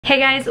Hey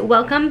guys,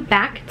 welcome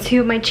back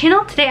to my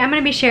channel. Today I'm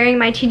going to be sharing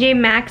my TJ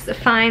Maxx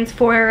finds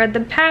for the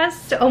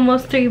past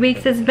almost 3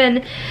 weeks. It's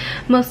been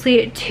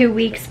mostly 2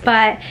 weeks,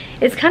 but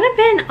it's kind of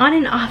been on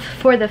and off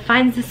for the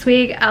finds this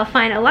week. I'll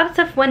find a lot of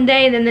stuff one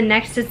day and then the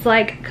next it's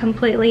like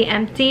completely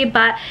empty,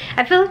 but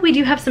I feel like we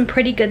do have some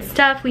pretty good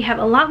stuff. We have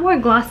a lot more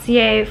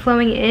Glossier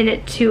flowing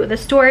in to the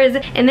stores,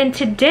 and then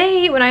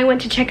today when I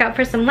went to check out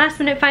for some last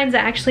minute finds, I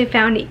actually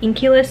found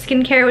Inkey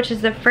skincare, which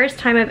is the first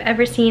time I've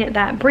ever seen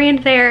that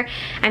brand there.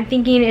 I'm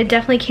thinking it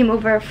definitely came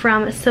over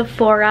from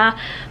Sephora,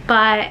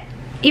 but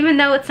even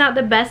though it's not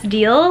the best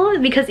deal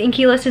because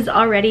Inkey is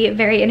already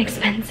very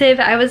inexpensive,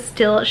 I was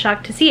still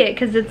shocked to see it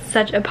because it's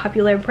such a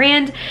popular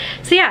brand.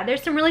 So yeah,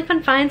 there's some really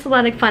fun finds, a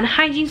lot of fun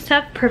hygiene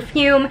stuff,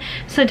 perfume,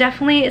 so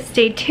definitely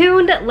stay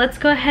tuned. Let's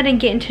go ahead and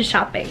get into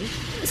shopping.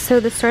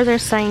 So the stores are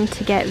starting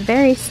to get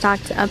very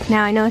stocked up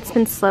now. I know it's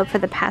been slow for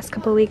the past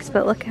couple weeks,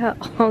 but look at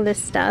all this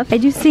stuff. I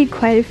do see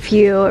quite a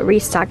few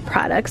restock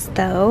products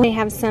though. They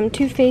have some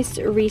Too Faced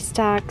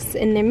restocks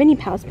in their mini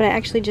palettes, but I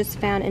actually just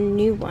found a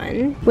new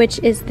one, which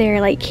is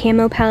their like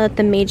camo palette,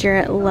 the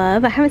Major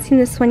Love. I haven't seen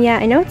this one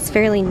yet. I know it's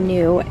fairly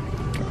new.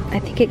 I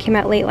think it came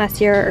out late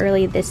last year or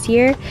early this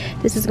year.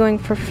 This is going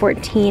for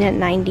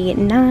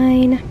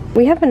 $14.99.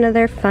 We have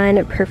another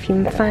fun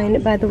perfume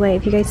find, by the way.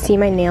 If you guys see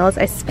my nails,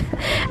 I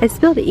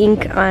spilled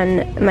ink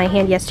on my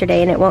hand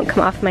yesterday and it won't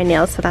come off my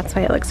nails, so that's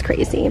why it looks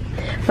crazy.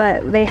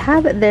 But they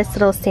have this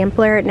little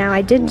sampler. Now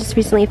I did just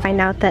recently find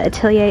out that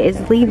Atelier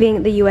is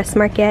leaving the US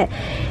market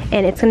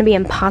and it's going to be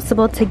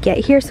impossible to get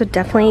here, so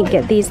definitely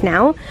get these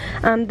now.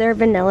 Their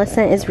vanilla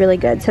scent is really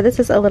good. So this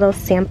is a little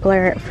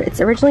sampler. It's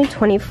originally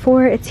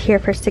 $24, it's here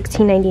for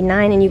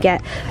 $16.99, and you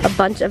get a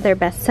bunch of their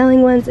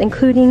best-selling ones,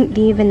 including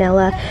the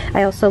vanilla.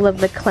 I also love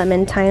the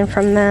clementine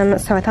from them,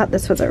 so I thought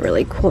this was a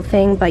really cool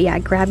thing. But yeah,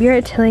 grab your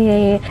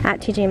Atelier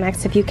at TJ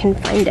Maxx if you can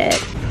find it.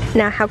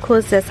 Now, how cool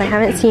is this? I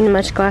haven't seen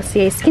much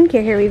Glossier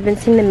skincare here. We've been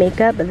seeing the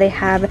makeup, but they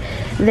have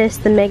this,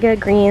 the Mega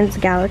Greens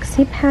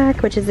Galaxy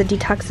Pack, which is a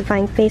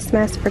detoxifying face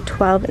mask for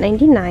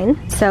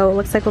 $12.99. So it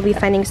looks like we'll be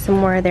finding some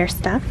more of their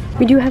stuff.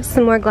 We do have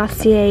some more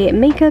Glossier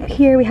makeup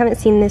here. We haven't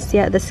seen this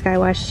yet, the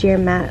Skywash Sheer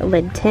Matte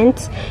Lid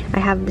Tint. I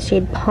have the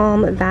shade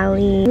Palm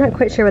Valley. I'm not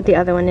quite sure what the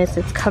other one is.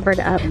 It's covered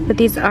up. But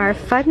these are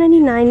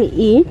 $5.99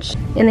 each.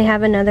 And they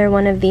have another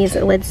one of these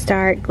Lid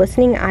Star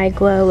Glistening Eye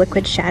Glow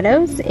Liquid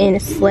Shadows in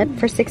Slip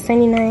for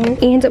 $6.99.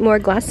 And more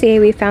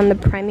Glossier, we found the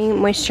Priming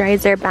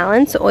Moisturizer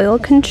Balance Oil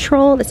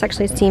Control. This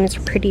actually seems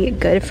pretty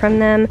good from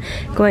them,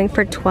 going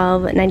for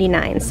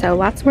 $12.99. So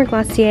lots more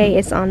Glossier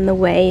is on the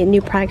way,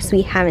 new products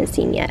we haven't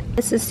seen yet.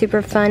 This is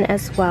super fun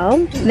as well.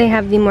 They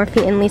have the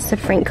Morphe and Lisa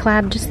Frank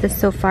collab, just this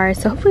so far,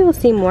 so hopefully we'll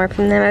see more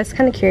from them. I was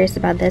kind of curious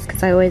about this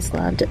because I always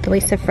loved the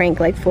Lisa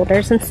Frank like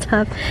folders and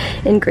stuff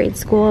in grade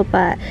school,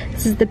 but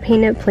this is the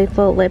Painted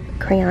Playful Lip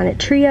Crayon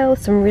Trio.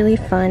 Some really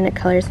fun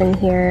colors in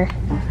here.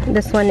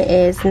 This one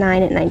is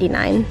 $9.99.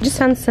 Just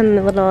found some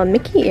little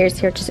Mickey ears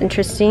here, which is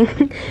interesting.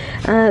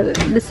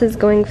 This is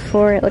going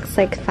for, it looks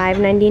like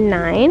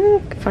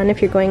 $5.99. Fun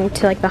if you're going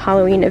to like the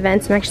Halloween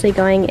events. I'm actually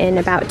going in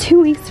about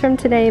 2 weeks from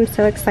today. I'm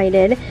so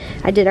excited.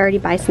 I did already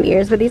buy some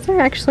ears, but these are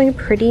actually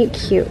pretty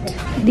cute.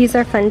 These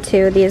are fun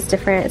too. These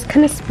different, it's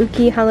kind of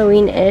spooky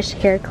Halloween-ish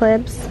hair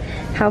clips.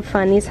 How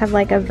fun. These have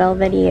like a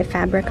velvety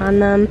fabric on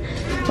them.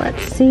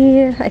 Let's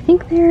see. I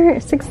think they're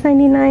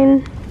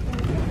 $6.99.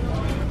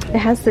 It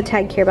has the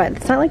tag here, but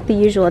it's not like the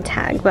usual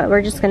tag, but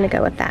we're just gonna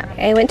go with that.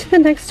 I went to the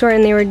next store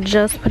and they were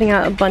just putting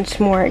out a bunch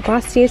more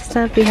Glossier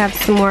stuff. We have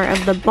some more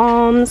of the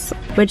balms,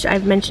 which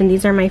I've mentioned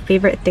these are my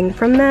favorite thing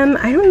from them.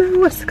 I don't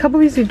know, a couple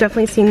of these we've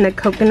definitely seen, the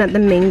coconut, the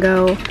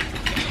mango.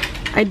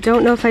 I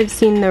don't know if I've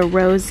seen the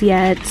rose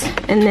yet.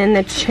 And then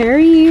the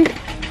cherry,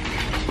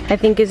 I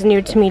think is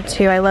new to me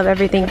too. I love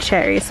everything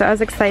cherry, so I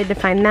was excited to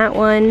find that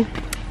one.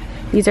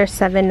 These are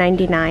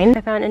 $7.99.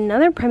 I found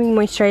another priming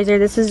moisturizer.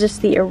 This is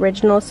just the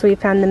original, so we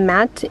found the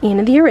matte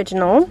and the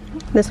original.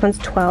 This one's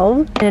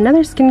 $12. And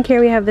another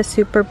skincare, we have the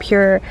Super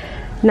Pure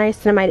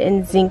Niacinamide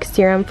and Zinc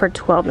Serum for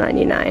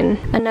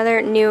 $12.99.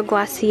 Another new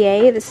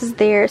Glossier. This is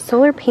their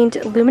Solar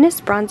Paint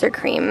Luminous Bronzer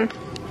Cream.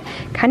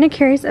 Kind of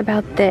curious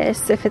about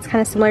this, if it's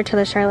kind of similar to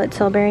the Charlotte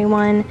Tilbury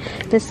one.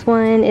 This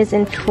one is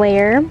in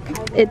Flare.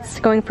 It's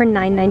going for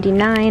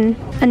 $9.99.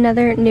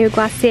 Another new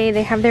Glossier,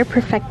 they have their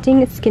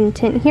Perfecting Skin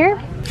Tint here.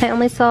 I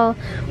only saw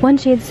one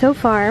shade so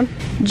far,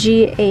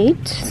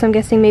 G8, so I'm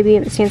guessing maybe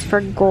it stands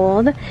for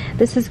gold.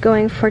 This is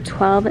going for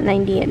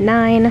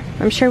 $12.99.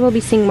 I'm sure we'll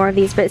be seeing more of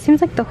these, but it seems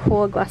like the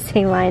whole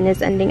Glossier line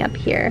is ending up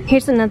here.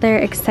 Here's another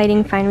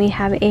exciting find. We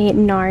have a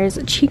NARS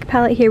cheek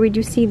palette here. We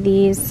do see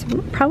these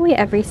probably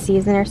every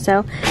season or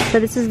so, but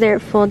this is their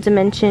Full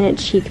Dimension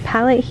cheek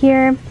palette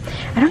here.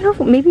 I don't know if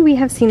maybe we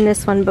have seen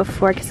this one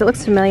before because it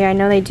looks familiar. I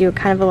know they do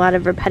kind of a lot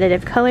of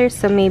repetitive colors,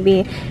 so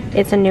maybe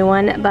it's a new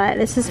one, but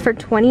this is for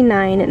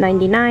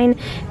 $29.99.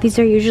 These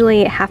are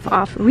usually half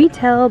off off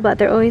retail, but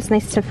they're always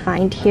nice to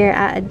find here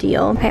at a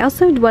deal. I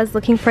also was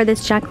looking for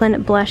this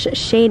Jacqueline blush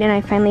shade and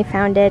I finally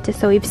found it.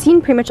 So we've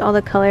seen pretty much all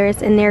the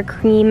colors in their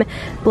cream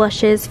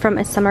blushes from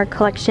a summer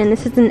collection.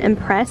 This is an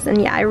Impress,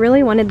 and yeah, I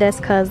really wanted this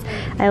because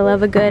I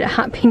love a good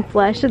hot pink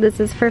blush. This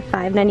is for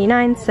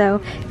 $5.99,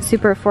 so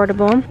super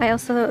affordable. I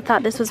also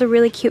thought this was a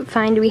really cute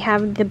find. We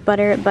have the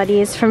Butter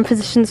Buddies from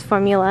Physicians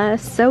Formula.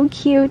 So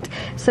cute.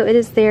 So it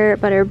is their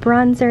butter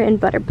bronzer and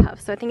butter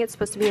puff. So I think it's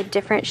supposed to be a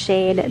different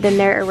shade than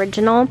their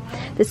original.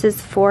 This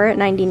is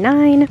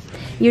 $4.99.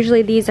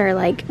 Usually these are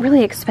like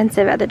really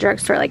expensive at the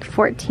drugstore, like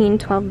 14,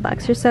 12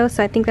 bucks or so.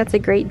 So I think that's a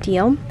great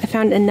deal. I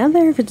found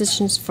another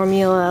Physicians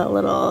Formula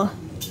little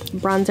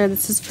bronzer.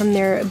 This is from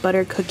their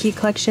butter cookie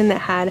collection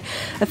that had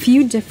a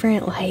few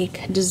different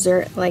like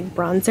dessert like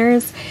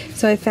bronzers.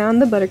 So I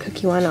found the butter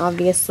cookie one,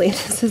 obviously.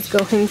 This is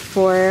going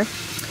for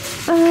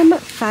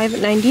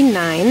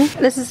 $5.99.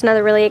 This is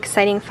another really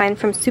exciting find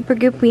from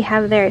Supergoop. We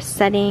have their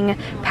setting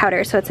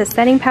powder. So it's a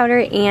setting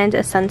powder and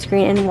a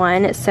sunscreen in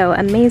one. So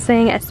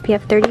amazing.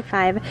 SPF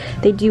 35.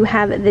 They do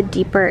have the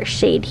deeper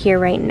shade here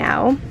right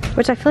now,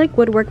 which I feel like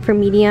would work for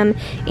medium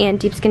and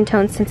deep skin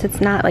tones since it's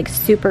not like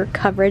super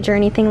coverage or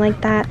anything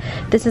like that.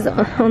 This is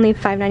only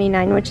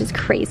 $5.99, which is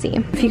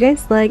crazy. If you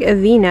guys like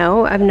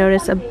Aveeno, I've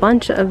noticed a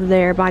bunch of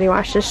their body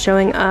washes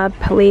showing up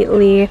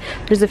lately.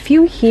 There's a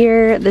few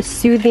here. The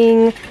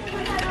Soothing,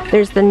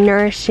 there's the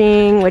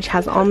Nourishing, which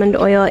has almond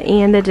oil,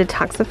 and the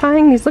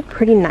Detoxifying. These look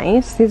pretty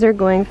nice. These are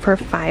going for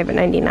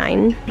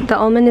 $5.99. The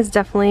almond is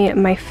definitely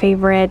my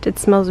favorite. It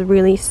smells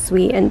really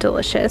sweet and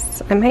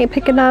delicious. I might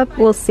pick it up.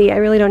 We'll see. I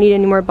really don't need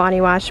any more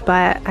body wash,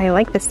 but I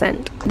like the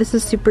scent. This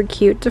is super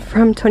cute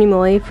from Tony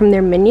Moly from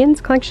their Minions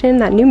collection.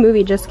 That new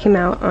movie just came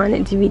out on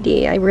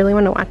DVD. I really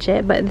want to watch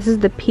it, but this is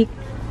the Peach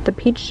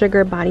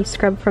Sugar Body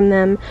Scrub from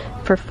them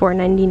for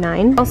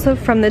 $4.99. Also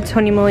from the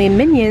Tony Moly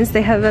Minions,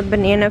 they have a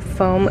banana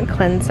foam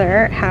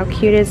cleanser. How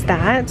cute is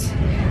that?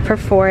 For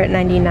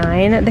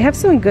 $4.99. They have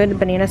some good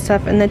banana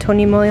stuff in the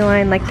Tony Moly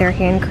line, like their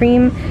hand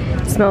cream.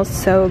 It smells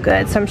so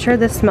good, so I'm sure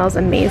this smells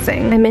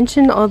amazing. I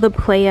mentioned all the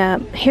Playa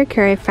hair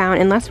care I found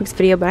in last week's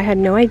video, but I had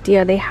no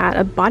idea they had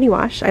a body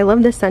wash. I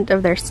love the scent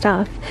of their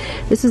stuff.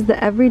 This is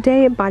the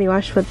Everyday Body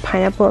Wash with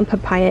pineapple and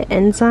papaya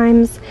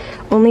enzymes.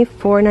 Only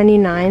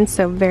 $4.99,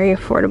 so very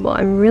affordable.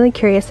 I'm really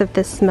curious if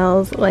this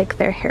smells like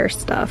their hair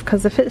stuff,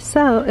 because if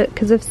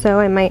so,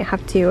 I might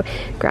have to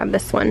grab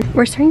this one.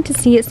 We're starting to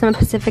see some of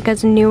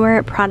Pacifica's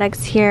newer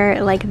products here,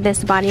 like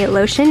this body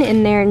lotion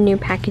in their new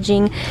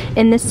packaging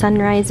in the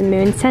Sunrise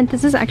Moon scent.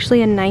 This is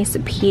actually a nice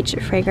peach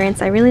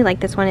fragrance. I really like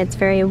this one. It's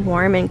very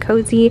warm and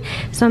cozy,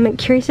 so I'm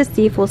curious to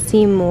see if we'll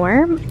see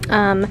more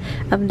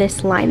of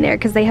this line there,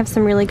 because they have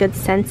some really good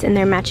scents in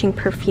their matching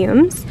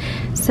perfumes.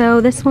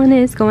 So this one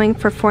is going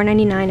for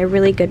 $4.99, a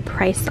really good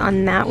price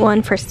on that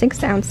one for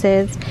 6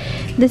 ounces.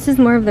 This is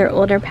more of their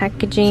older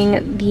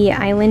packaging, the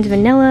Island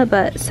Vanilla,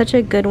 but such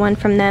a good one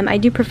from them. I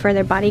do prefer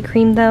their body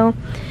cream though,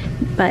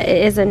 but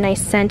it is a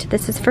nice scent.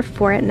 This is for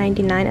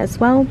 $4.99 as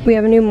well. We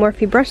have a new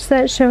Morphe brush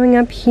set showing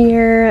up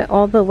here.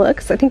 All the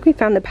looks. I think we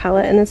found the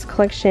palette in this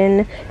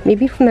collection,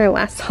 maybe from their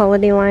last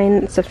holiday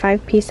line. It's a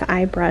 5-piece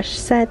eye brush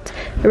set.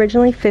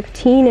 Originally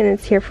 $15 and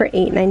it's here for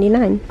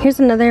 $8.99. Here's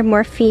another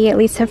Morphe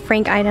Lisa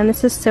Frank item.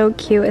 This is so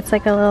cute. It's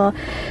like a little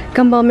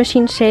gumball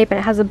machine shape and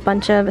it has a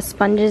bunch of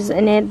sponges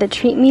in it. The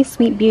Treat Me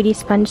Sweet Beauty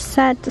sponge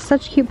set.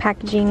 Such cute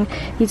packaging.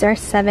 These are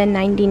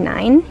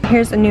 $7.99.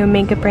 Here's a new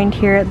makeup brand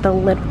here, the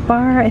Lip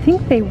Bar. I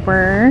think they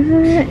were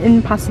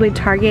in possibly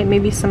Target,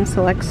 maybe some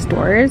select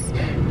stores,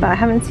 but I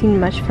haven't seen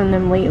much from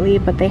them lately.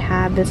 But they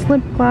have this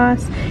lip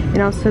gloss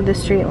and also the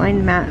Straight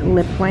Line Matte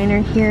Lip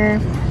Liner here.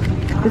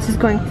 This is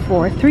going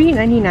for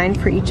 $3.99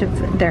 for each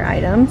of their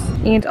items.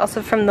 And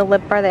also from the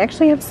Lip Bar, they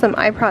actually have some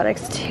eye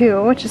products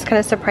too, which is kind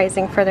of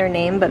surprising for their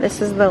name, but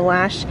this is the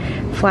Lash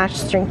Flash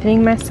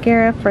Strengthening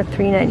Mascara for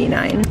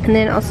 $3.99. And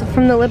then also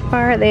from the Lip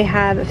Bar, they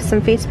have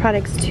some face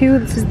products too.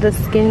 This is the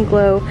Skin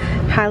Glow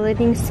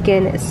Highlighting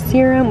Skin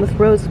Serum with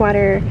Rose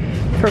Water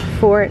for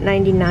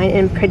 $4.99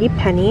 and Pretty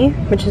Penny,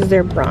 which is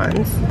their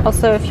bronze.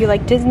 Also, if you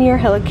like Disney or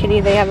Hello Kitty,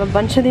 they have a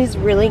bunch of these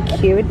really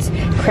cute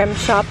Creme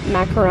Shop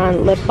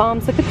Macaron lip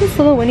balms. Look at this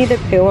little Winnie the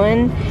Pooh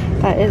one.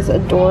 That is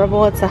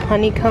adorable. It's a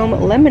honeycomb,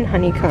 lemon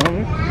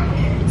honeycomb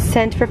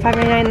scent for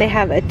 $5.99. They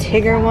have a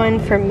Tigger one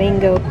for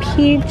mango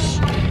peach.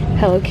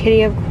 Hello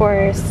Kitty, of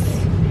course.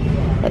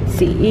 Let's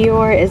see,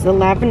 Eeyore is the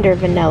lavender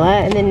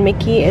vanilla, and then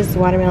Mickey is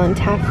watermelon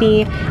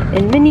taffy,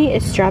 and Minnie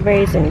is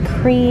strawberries and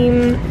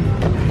cream.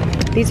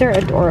 These are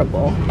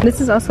adorable. This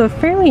is also a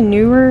fairly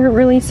newer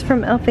release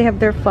from e.l.f. They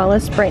have their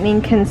Flawless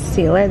Brightening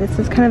Concealer. This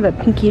is kind of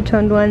a pinky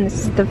toned one.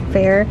 This is the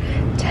Fair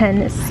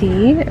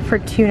 10C for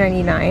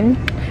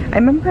 $2.99. I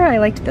remember I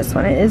liked this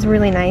one. It is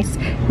really nice.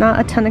 Not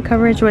a ton of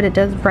coverage, but it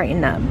does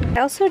brighten up.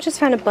 I also just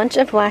found a bunch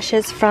of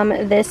lashes from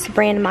this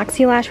brand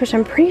Moxie Lash, which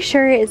I'm pretty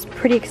sure is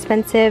pretty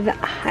expensive.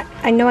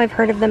 I know I've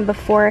heard of them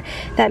before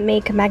that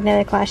make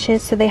magnetic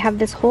lashes. So they have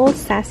this whole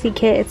sassy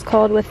kit. It's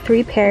called with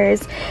 3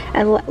 pairs,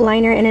 a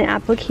liner and an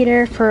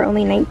applicator for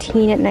only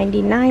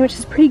 $19.99, which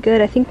is pretty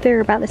good. I think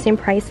they're about the same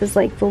price as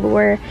like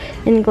Velour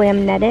and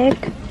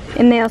Glamnetic.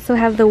 And they also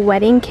have the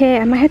wedding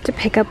kit. I might have to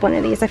pick up one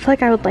of these. I feel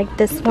like I would like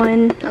this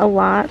one a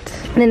lot.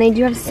 And then they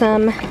do have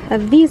some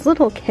of these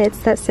little kits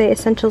that say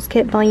Essentials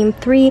Kit Volume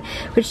 3,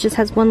 which just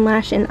has one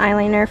lash and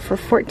eyeliner for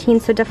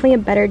 $14. So definitely a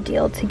better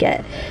deal to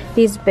get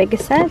these big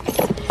sets.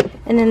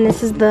 And then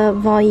this is the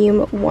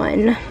Volume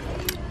 1.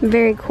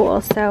 Very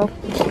cool. So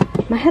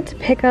I had to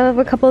pick up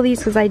a couple of these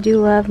because I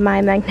do love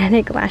my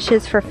magnetic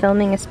lashes for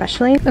filming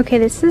especially. Okay,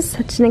 this is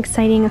such an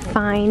exciting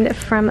find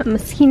from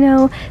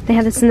Moschino. They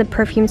have this in the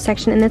perfume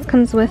section, and this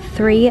comes with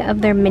 3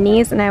 of their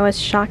minis, and I was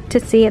shocked to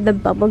see the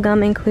bubble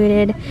gum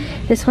included.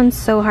 This one's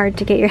so hard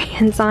to get your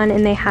hands on,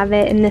 and they have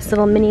it in this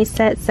little mini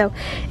set, so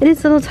it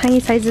is little tiny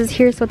sizes.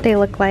 Here's what they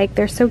look like.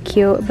 They're so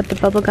cute, but the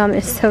bubble gum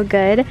is so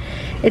good.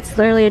 It's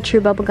literally a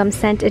true bubblegum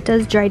scent. It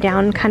does dry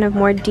down kind of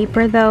more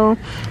deeper though,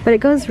 but it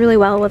goes really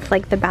well with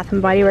like the Bath &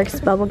 Body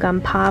Works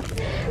bubblegum pop.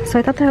 So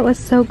I thought that was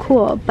so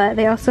cool. But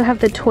they also have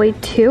the Toy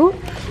 2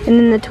 and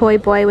then the Toy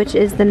Boy, which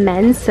is the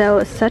men's.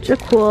 So such a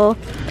cool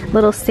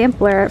little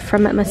sampler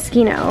from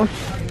Moschino.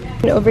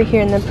 And over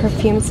here in the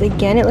perfumes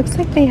again, it looks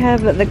like they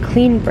have the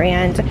Clean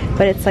brand,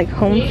 but it's like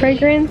home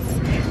fragrance.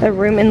 The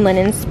Room and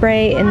Linen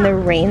Spray in the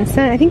Rain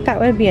scent. I think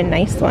that would be a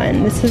nice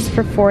one. This is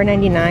for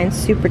 $4.99,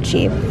 super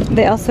cheap.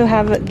 They also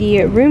have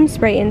the Room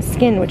Spray in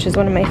Skin, which is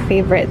one of my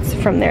favorites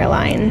from their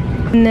line.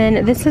 And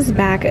then this is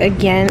back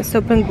again,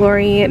 Soap &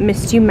 Glory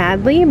Mist You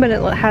Madly, but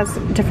it has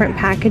different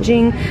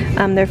packaging.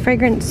 Their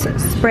fragrance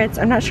spritz,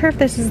 I'm not sure if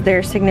this is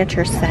their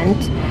signature scent.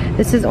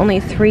 This is only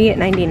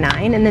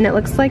 $3.99, and then it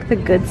looks like the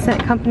Good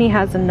Scent Company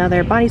has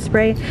another body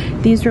spray.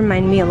 These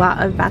remind me a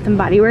lot of Bath &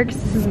 Body Works.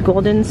 This is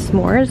Golden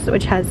S'mores,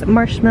 which has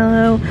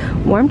marshmallow,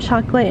 warm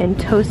chocolate, and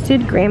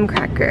toasted graham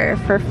cracker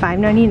for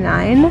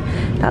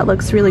 $5.99. That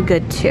looks really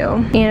good too.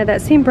 And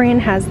that same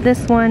brand has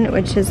this one,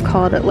 which is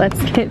called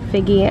Let's Get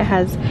Figgy. It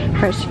has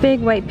fresh fig,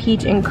 white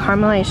peach, and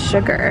caramelized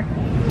sugar.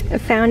 I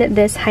found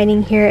this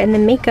hiding here in the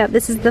makeup.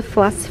 This is the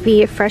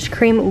Philosophy Fresh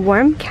Cream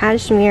Warm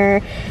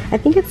Cashmere. I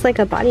think it's like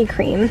a body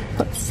cream.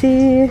 Let's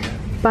see.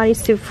 Body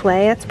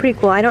Souffle. That's pretty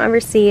cool. I don't ever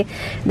see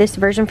this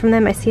version from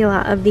them. I see a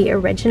lot of the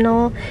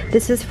original.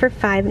 This is for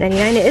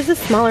 $5.99. It is a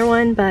smaller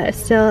one, but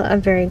still a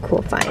very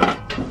cool find.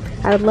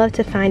 I would love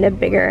to find a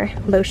bigger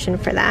lotion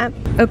for that.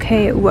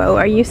 Okay, whoa,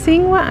 are you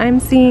seeing what I'm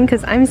seeing?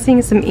 Because I'm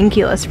seeing some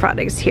Inkey-less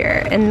products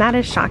here, and that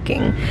is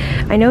shocking.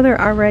 I know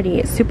they're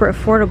already super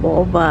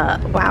affordable,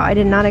 but wow, I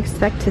did not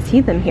expect to see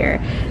them here.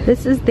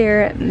 This is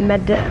their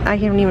I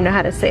don't even know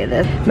how to say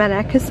this.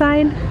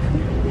 Medicicide,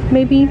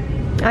 maybe?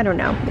 I don't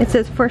know. It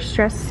says for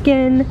stressed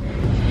skin,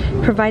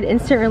 provide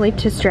instant relief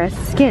to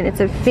stressed skin. It's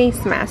a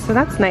face mask, so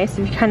that's nice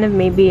if you kind of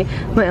maybe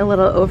went a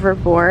little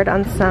overboard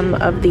on some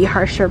of the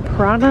harsher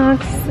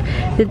products,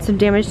 did some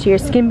damage to your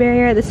skin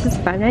barrier. This is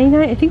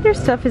 $5.99. I think their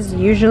stuff is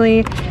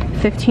usually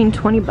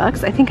 $15-20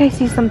 bucks. I think I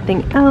see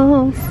something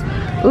else.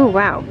 Oh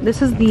wow,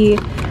 this is the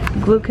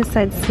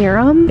glucoside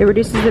serum. It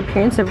reduces the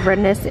appearance of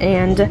redness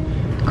and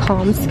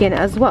calm skin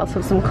as well.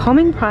 So some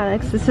calming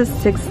products. This is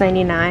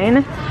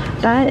 $6.99.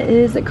 That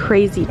is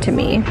crazy to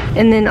me.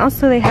 And then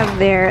also they have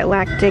their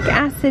lactic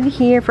acid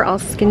here for all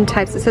skin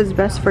types. It says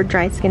best for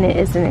dry skin. It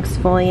is an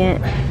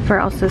exfoliant for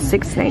also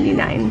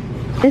 $6.99.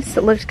 This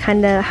looked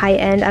kind of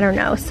high-end, I don't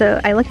know,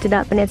 so I looked it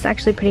up and it's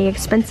actually pretty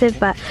expensive,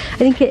 but I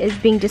think it is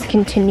being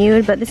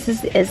discontinued. But this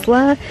is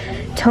Isla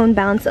Tone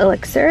Balance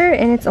Elixir,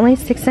 and it's only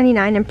 $6.99.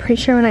 I'm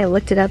pretty sure when I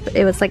looked it up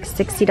it was like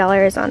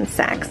 $60 on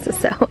Saks,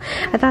 so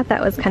I thought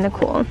that was kind of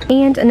cool.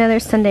 And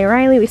another Sunday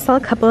Riley. We saw a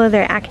couple of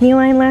their acne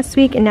line last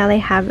week, and now they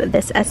have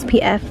this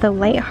SPF, the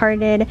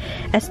Lighthearted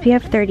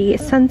SPF 30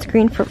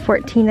 sunscreen for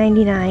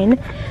 $14.99.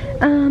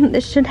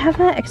 This should have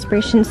an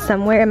expiration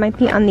somewhere. It might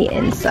be on the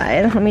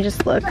inside. Let me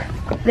just look.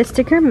 The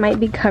sticker might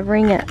be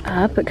covering it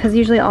up because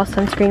usually all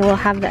sunscreen will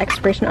have the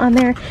expiration on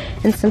there,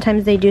 and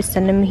sometimes they do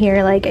send them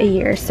here like a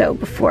year or so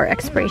before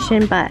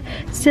expiration, but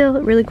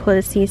still really cool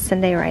to see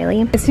Sunday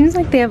Riley. It seems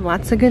like they have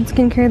lots of good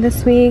skincare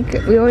this week.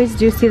 We always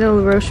do see the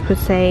La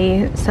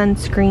Roche-Posay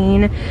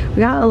sunscreen. We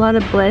got a lot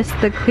of Bliss.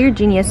 The Clear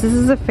Genius. This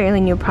is a fairly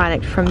new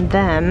product from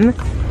them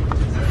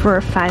for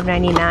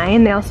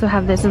 $5.99. They also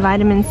have this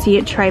vitamin C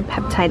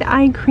tripeptide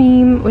eye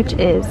cream, which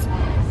is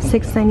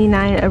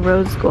 $6.99, a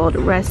rose gold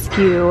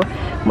rescue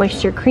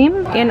moisture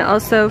cream. And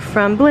also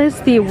from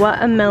Bliss, the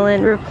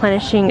watermelon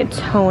replenishing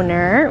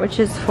toner, which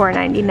is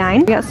 $4.99.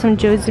 We got some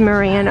Josie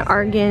Maran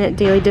Argan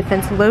Daily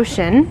Defense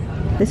lotion.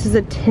 This is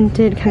a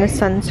tinted kind of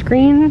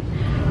sunscreen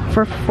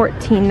for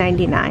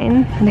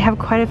 $14.99. They have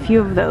quite a few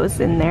of those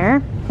in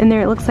there. And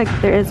there it looks like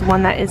there is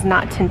one that is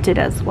not tinted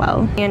as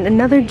well. And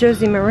another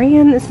Josie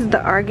Maran. This is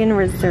the Argan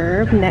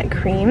Reserve Net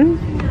Cream.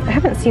 I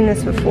haven't seen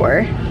this before.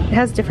 It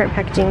has different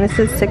packaging. This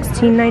is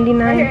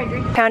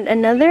 $16.99. Found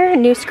another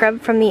new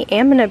scrub from the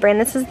Amina brand.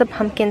 This is the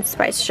Pumpkin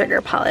Spice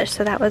Sugar Polish,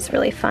 so that was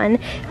really fun.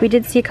 We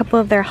did see a couple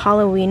of their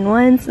Halloween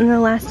ones in the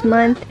last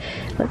month.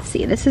 Let's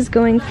see, this is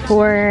going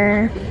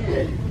for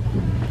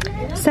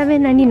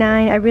 $7.99.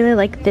 I really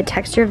like the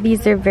texture of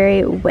these. They're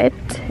very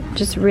whipped,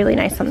 just really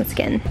nice on the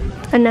skin.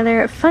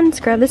 Another fun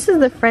scrub. This is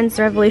the Friends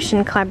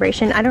Revolution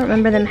collaboration. I don't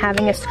remember them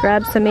having a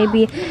scrub, so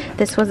maybe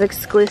this was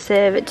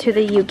exclusive to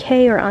the UK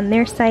or on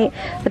their site,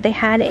 but they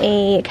had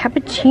a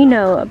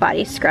cappuccino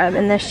body scrub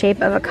in the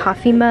shape of a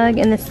coffee mug,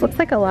 and this looks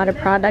like a lot of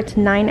product,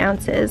 9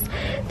 ounces.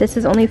 This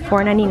is only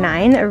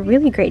 $4.99, a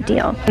really great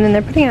deal. And then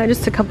they're putting out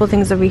just a couple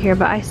things over here,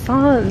 but I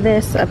saw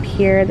this up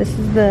here. This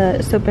is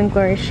the Soap &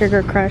 Glory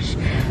Sugar Crush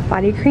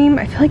body cream.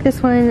 I feel like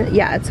this one,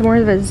 yeah, it's more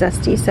of a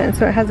zesty scent,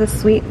 so it has a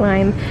sweet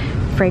lime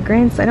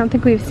fragrance. I don't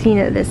think we've seen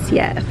this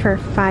yet for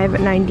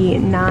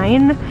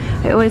 $5.99.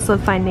 I always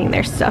love finding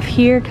their stuff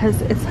here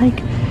because it's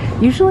like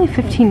usually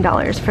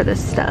 $15 for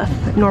this stuff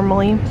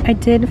normally. I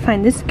did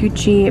find this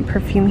Gucci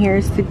perfume here.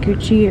 It's the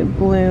Gucci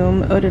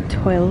Bloom Eau de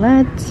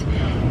Toilette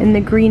in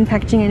the green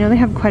packaging. I know they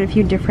have quite a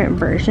few different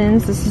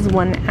versions. This is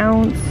 1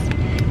 ounce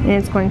and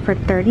it's going for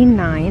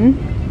 $39.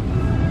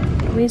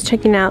 Always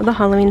checking out the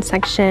Halloween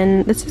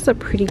section. This is a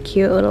pretty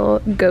cute little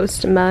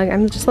ghost mug.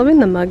 I'm just loving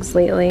the mugs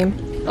lately.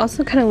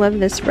 Also kind of love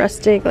this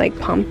rustic, like,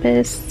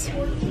 pompous.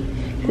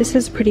 This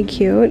is pretty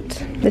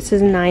cute. This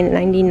is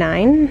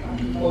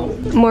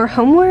 $9.99. More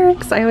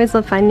homeworks. I always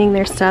love finding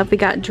their stuff. We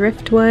got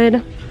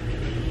driftwood.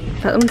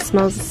 That one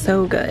smells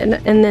so good.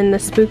 And then the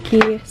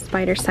spooky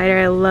spider cider.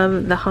 I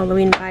love the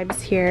Halloween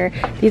vibes here.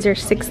 These are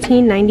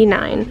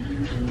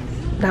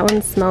 $16.99. That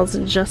one smells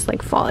just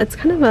like fall. It's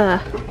kind of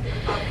a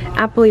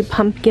appley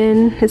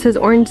pumpkin. It says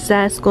orange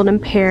zest, golden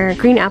pear,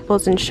 green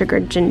apples, and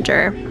sugared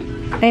ginger.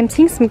 I am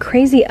seeing some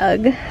crazy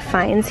UGG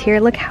finds here.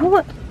 Look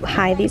how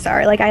high these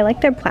are. Like, I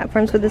like their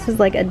platforms, but this is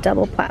like a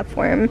double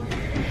platform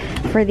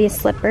for these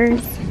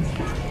slippers.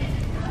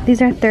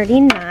 These are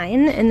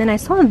 $39, and then I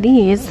saw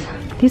these.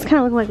 These kind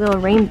of look like little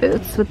rain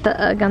boots with the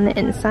UGG on the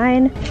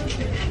inside.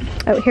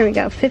 Oh, here we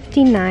go,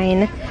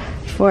 $59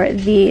 for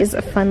these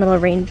fun little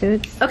rain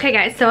boots. Okay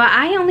guys, so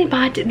I only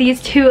bought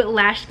these 2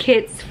 lash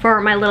kits for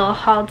my little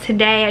haul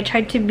today. I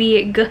tried to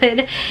be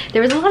good.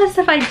 There was a lot of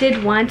stuff I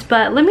did want,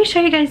 but let me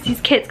show you guys these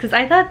kits because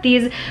I thought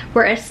these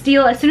were a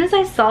steal. As soon as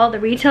I saw the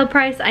retail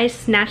price, I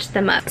snatched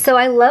them up. So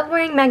I love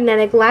wearing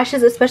magnetic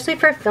lashes, especially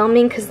for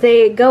filming because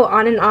they go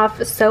on and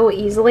off so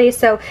easily.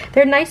 So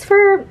they're nice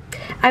for,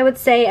 I would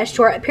say, a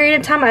short period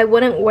of time. I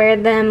wouldn't wear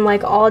them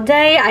like all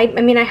day. I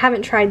mean, I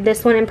haven't tried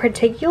this one in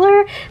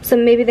particular, so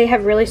maybe they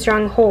have really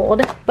strong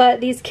hold. But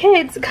these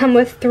kits come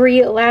with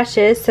 3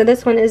 lashes. So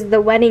this one is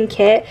the wedding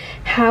kit.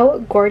 How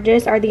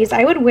gorgeous are these?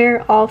 I would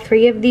wear all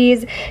 3 of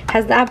these. It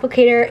has the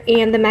applicator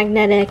and the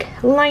magnetic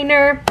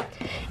liner.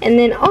 And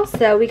then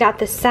also we got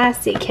the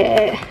Sassy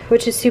kit,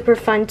 which is super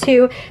fun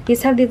too.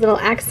 These have these little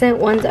accent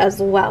ones as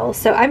well.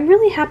 So I'm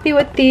really happy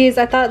with these.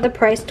 I thought the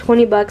price,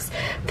 20 bucks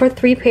for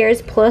 3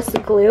 pairs plus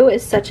glue,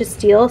 is such a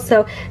steal.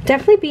 So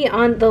definitely be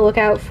on the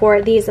lookout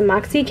for these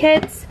Maxx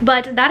kits.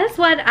 But that is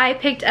what I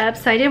picked up.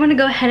 So I did want to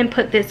go ahead and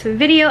put this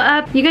video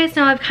up. You guys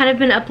know I've kind of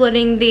been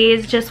uploading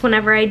these just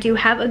whenever I do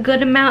have a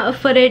good amount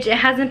of footage. It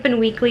hasn't been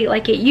weekly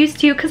like it used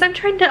to because I'm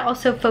trying to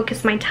also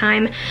focus my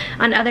time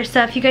on other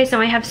stuff. You guys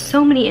know I have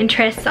so many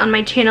interests on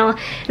my channel,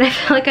 and I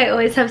feel like I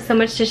always have so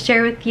much to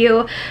share with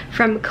you,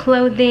 from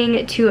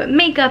clothing to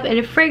makeup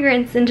and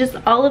fragrance and just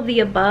all of the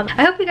above.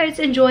 I hope you guys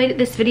enjoyed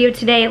this video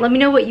today. Let me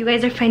know what you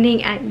guys are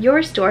finding at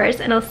your stores,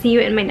 and I'll see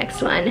you in my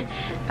next one.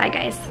 Bye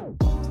guys.